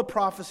all the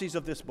prophecies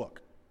of this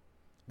book.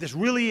 This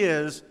really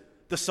is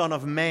the Son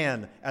of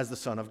Man as the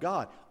Son of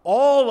God.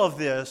 All of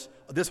this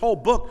whole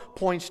book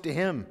points to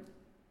him.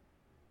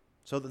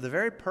 So that the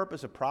very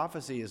purpose of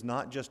prophecy is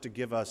not just to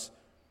give us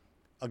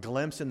a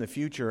glimpse in the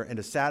future and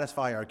to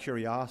satisfy our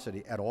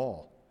curiosity at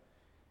all.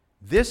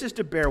 This is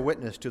to bear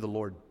witness to the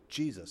Lord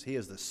Jesus. He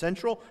is the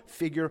central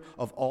figure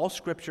of all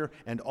Scripture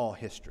and all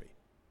history.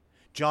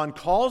 John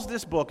calls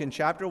this book in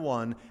chapter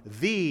 1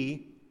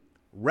 the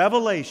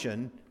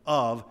revelation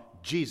of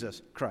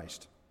Jesus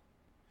Christ.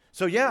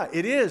 So yeah,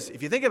 it is,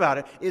 if you think about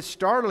it, it's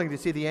startling to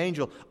see the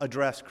angel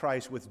address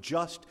Christ with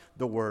just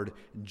the word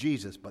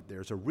Jesus. But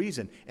there's a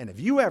reason. And if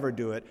you ever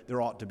do it,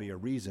 there ought to be a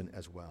reason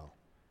as well.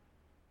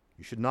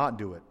 You should not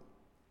do it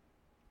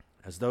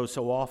as though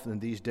so often in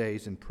these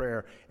days in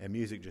prayer and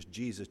music, just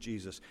Jesus,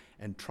 Jesus,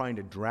 and trying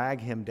to drag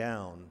him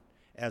down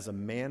as a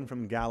man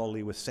from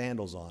Galilee with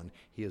sandals on.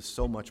 He is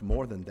so much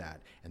more than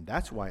that. And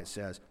that's why it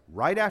says,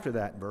 right after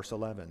that, verse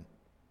 11,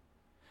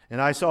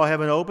 "And I saw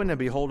heaven open, and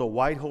behold, a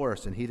white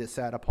horse, and he that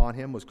sat upon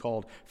him was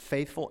called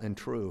Faithful and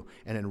True,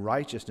 and in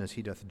righteousness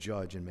he doth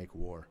judge and make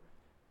war.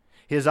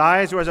 His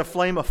eyes were as a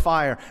flame of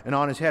fire, and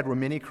on his head were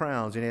many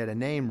crowns, and he had a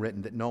name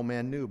written that no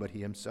man knew but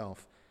he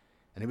himself.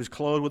 And he was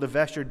clothed with a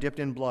vesture dipped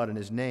in blood, and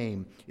his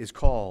name is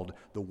called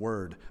the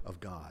Word of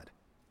God.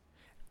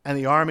 And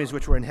the armies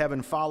which were in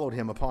heaven followed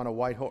him upon a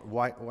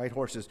white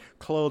horses,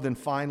 clothed in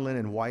fine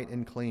linen, white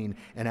and clean.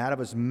 And out of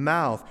his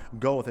mouth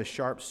goeth a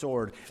sharp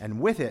sword,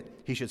 and with it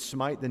he should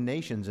smite the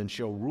nations, and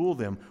shall rule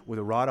them with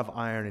a rod of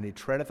iron. And he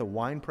treadeth the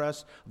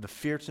winepress of the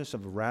fierceness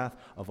of the wrath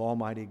of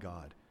Almighty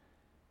God.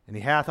 And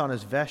he hath on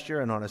his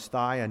vesture and on his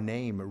thigh a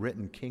name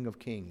written, King of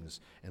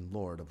Kings and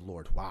Lord of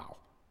Lords." Wow.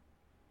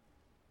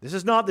 This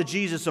is not the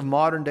Jesus of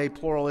modern-day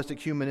pluralistic,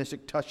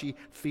 humanistic,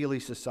 touchy-feely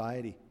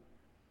society.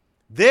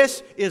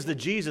 This is the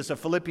Jesus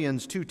of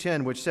Philippians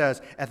 2:10, which says,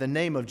 "At the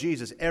name of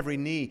Jesus, every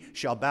knee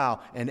shall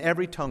bow, and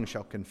every tongue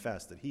shall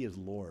confess that he is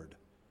Lord."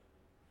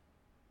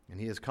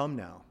 And he has come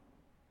now,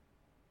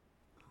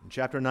 in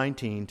chapter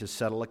 19, to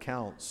settle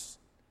accounts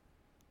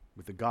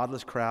with the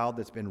godless crowd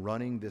that's been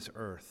running this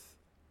earth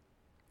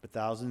for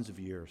thousands of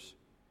years.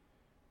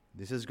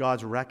 This is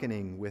God's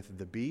reckoning with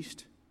the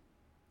beast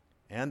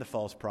and the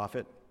false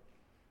prophet,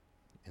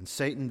 and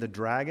Satan the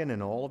dragon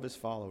and all of his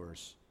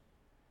followers.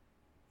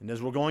 And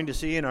as we're going to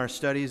see in our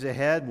studies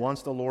ahead,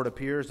 once the Lord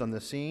appears on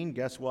the scene,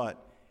 guess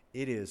what?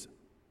 It is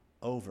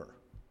over.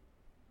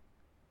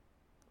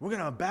 We're going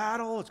to have a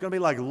battle. It's going to be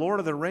like Lord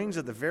of the Rings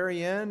at the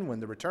very end. When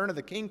the return of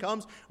the king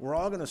comes, we're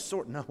all going to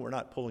sword. No, we're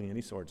not pulling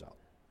any swords out.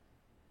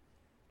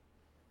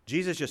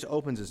 Jesus just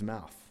opens his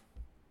mouth.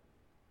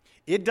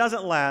 It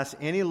doesn't last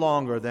any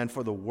longer than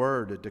for the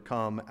word to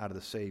come out of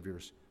the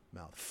Savior's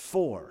mouth.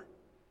 For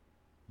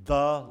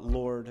the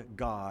Lord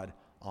God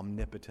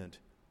omnipotent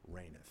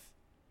reigneth.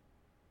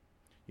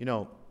 You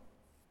know,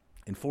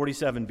 in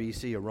 47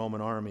 BC, a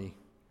Roman army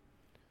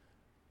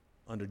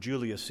under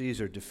Julius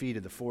Caesar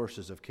defeated the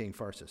forces of King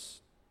Pharsis.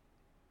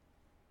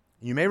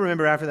 You may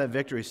remember after that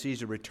victory,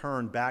 Caesar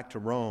returned back to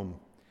Rome,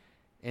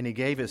 and he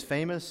gave his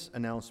famous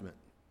announcement,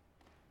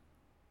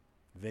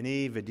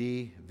 Veni,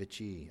 Vidi,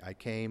 Vici. I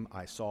came,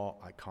 I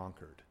saw, I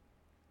conquered.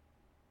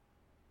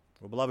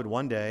 Well, beloved,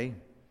 one day,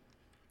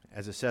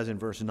 as it says in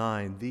verse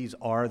 9, these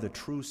are the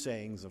true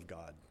sayings of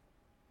God.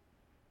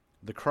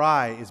 The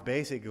cry is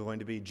basically going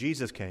to be,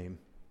 Jesus came,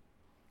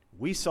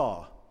 we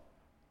saw,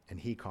 and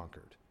he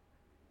conquered.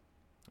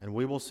 And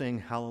we will sing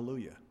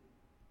hallelujah.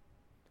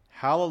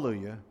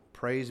 Hallelujah,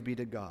 praise be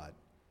to God.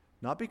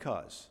 Not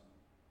because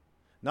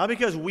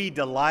we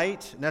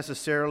delight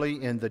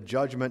necessarily in the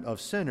judgment of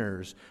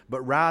sinners,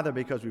 but rather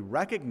because we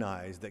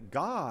recognize that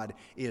God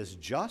is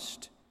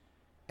just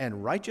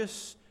and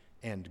righteous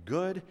and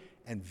good,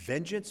 and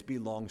vengeance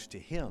belongs to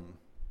him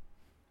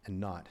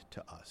and not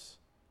to us.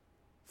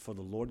 For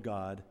the Lord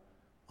God,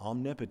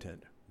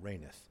 omnipotent,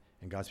 reigneth.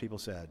 And God's people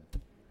said,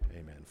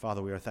 amen.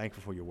 Father, we are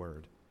thankful for your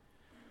word.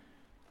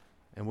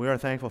 And we are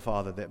thankful,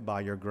 Father, that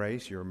by your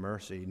grace, your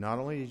mercy, not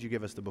only did you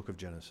give us the book of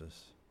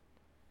Genesis,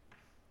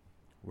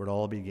 where it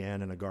all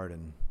began in a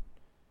garden,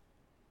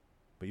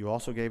 but you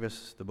also gave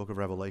us the book of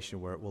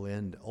Revelation, where it will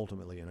end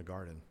ultimately in a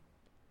garden.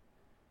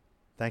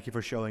 Thank you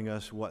for showing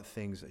us what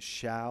things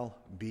shall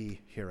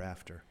be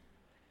hereafter.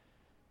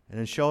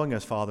 And in showing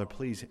us, Father,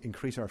 please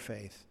increase our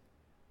faith,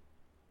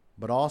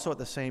 but also at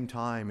the same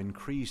time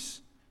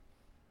increase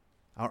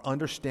our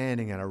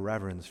understanding and our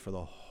reverence for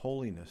the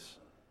holiness,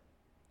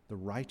 the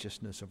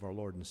righteousness of our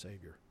Lord and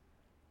Savior.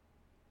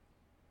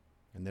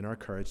 And then our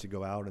courage to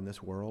go out in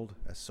this world,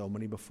 as so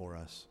many before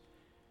us,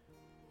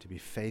 to be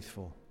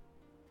faithful.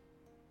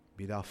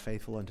 Be thou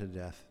faithful unto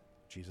death,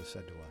 Jesus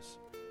said to us.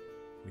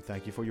 We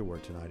thank you for your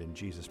word tonight in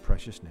Jesus'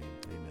 precious name.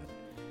 Amen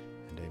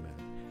and amen.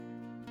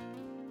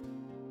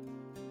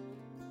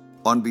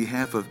 On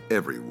behalf of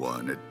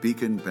everyone at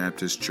Beacon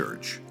Baptist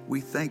Church,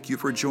 we thank you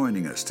for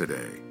joining us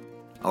today.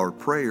 Our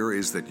prayer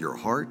is that your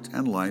heart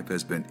and life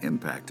has been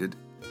impacted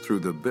through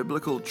the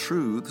biblical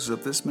truths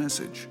of this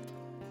message.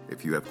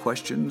 If you have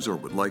questions or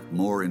would like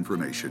more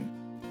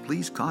information,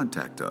 please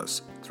contact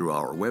us through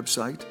our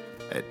website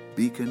at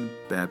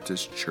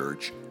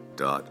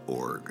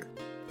beaconbaptistchurch.org.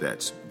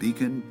 That's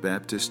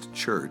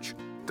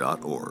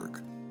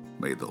beaconbaptistchurch.org.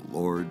 May the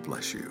Lord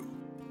bless you.